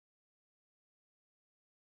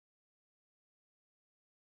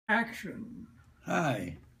Action.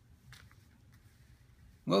 Hi.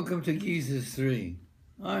 Welcome to Geezus 3.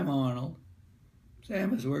 I'm Arnold.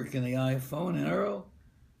 Sam is working the iPhone and Earl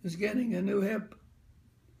is getting a new hip.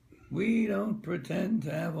 We don't pretend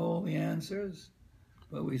to have all the answers,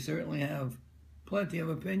 but we certainly have plenty of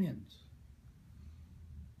opinions.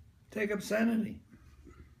 Take Obscenity.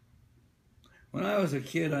 When I was a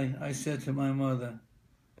kid, I said to my mother,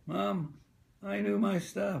 "Mom, I knew my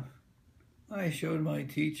stuff. I showed my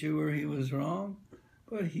teacher where he was wrong,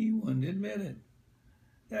 but he wouldn't admit it.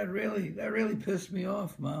 That really pissed me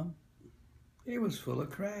off, Mom. He was full of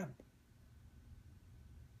crap."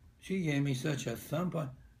 She gave me such a thump,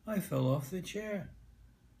 I fell off the chair.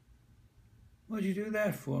 "What'd you do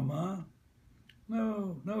that for, Ma?"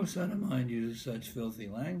 No son of mine uses such filthy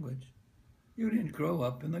language. You didn't grow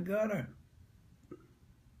up in the gutter."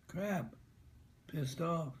 Crap. Pissed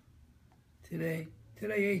off. Today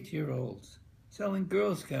 8-year-olds selling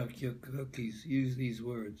Girl Scout cookies use these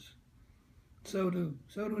words. So do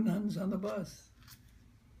nuns on the bus.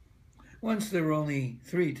 Once there were only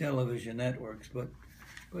 3 television networks,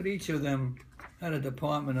 but each of them had a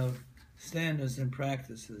department of standards and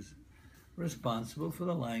practices responsible for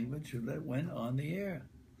the language that went on the air.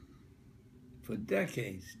 For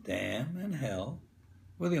decades, damn and hell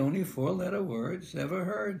were the only 4-letter words ever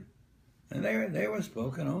heard, and they were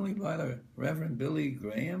spoken only by the Reverend Billy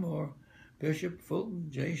Graham or Bishop Fulton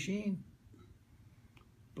J. Sheen.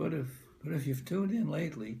 But if you've tuned in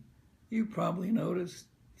lately, you probably noticed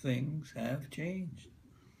things have changed.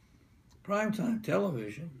 Primetime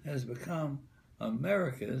television has become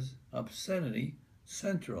America's Obscenity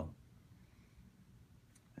Central.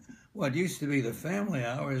 What used to be the family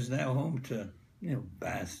hour is now home to,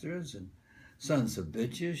 bastards and sons of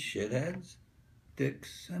bitches, shitheads,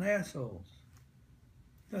 dicks, and assholes.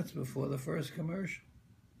 That's before the first commercial.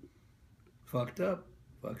 Fucked up,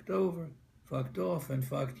 fucked over, fucked off, and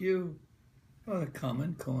fucked you are the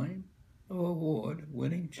common coin of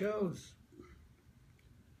award-winning shows.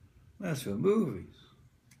 As for movies,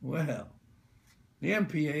 well, the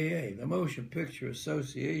MPAA, the Motion Picture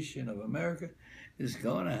Association of America, is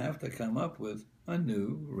going to have to come up with a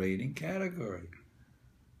new rating category.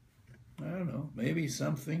 I don't know, maybe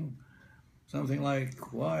something like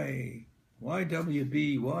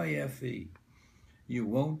YWB, YFE. You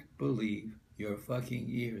won't believe your fucking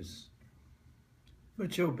ears.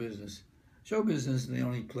 But show business is the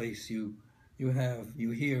only place you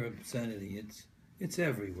hear obscenity. It's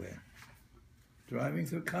everywhere. Driving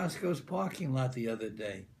through Costco's parking lot the other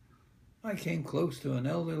day, I came close to an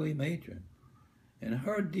elderly matron, and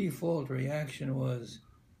her default reaction was,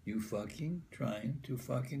 "You fucking trying to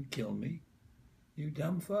fucking kill me, you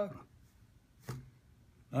dumb fuck."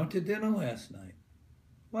 Out to dinner last night,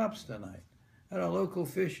 lobster night, at a local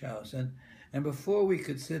fish house, and before we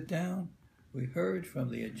could sit down, we heard from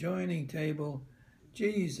the adjoining table,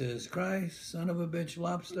 "Jesus Christ, son of a bitch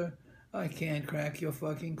lobster, I can't crack your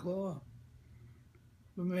fucking claw."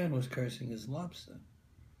 The man was cursing his lobster.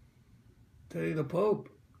 Today the Pope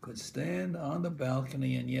could stand on the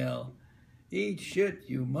balcony and yell, "Eat shit,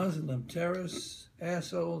 you Muslim terrorists,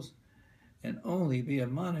 assholes," and only be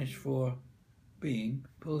admonished for being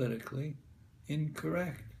politically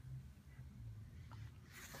incorrect.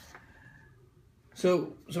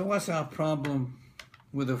 So what's our problem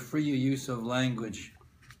with a freer use of language,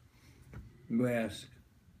 you ask?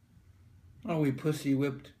 Are we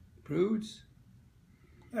pussy-whipped prudes?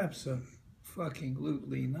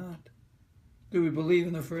 Abso-fucking-lutely not. Do we believe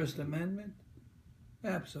in the First Amendment?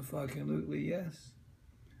 Abso-fucking-lutely yes.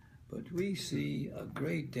 But we see a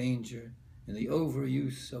great danger in the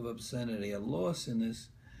overuse of obscenity, a loss in this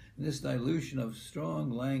dilution of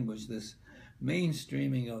strong language, this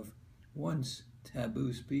mainstreaming of once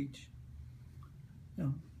taboo speech.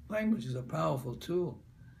 Language is a powerful tool.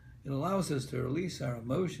 It allows us to release our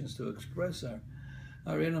emotions, to express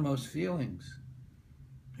our innermost feelings.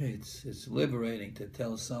 It's liberating to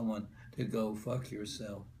tell someone to go fuck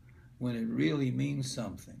yourself when it really means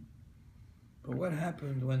something. But what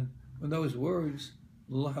happens when those words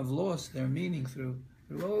have lost their meaning through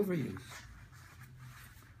overuse?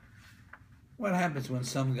 What happens when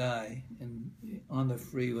some guy on the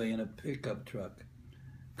freeway in a pickup truck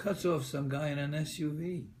cuts off some guy in an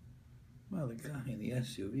SUV? Well, the guy in the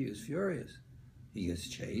SUV is furious. He gets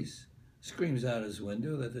chased, screams out his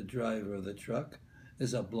window that the driver of the truck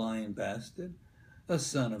is a blind bastard, a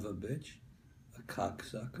son of a bitch, a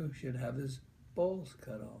cocksucker, should have his balls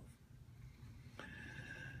cut off.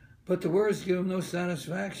 But the words give him no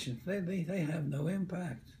satisfaction. They have no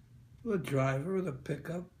impact. The driver of the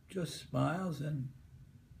pickup just smiles and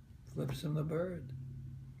flips him the bird.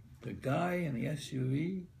 The guy in the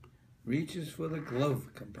SUV reaches for the glove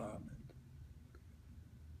compartment.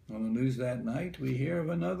 On the news that night, we hear of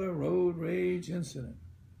another road rage incident.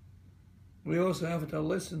 We also have to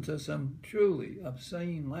listen to some truly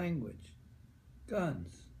obscene language,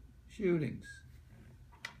 guns, shootings,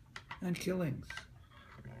 and killings.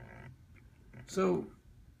 So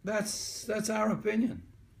that's our opinion.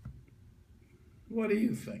 What do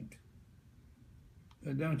you think?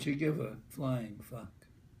 Or don't you give a flying fuck?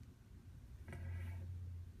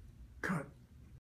 Cut.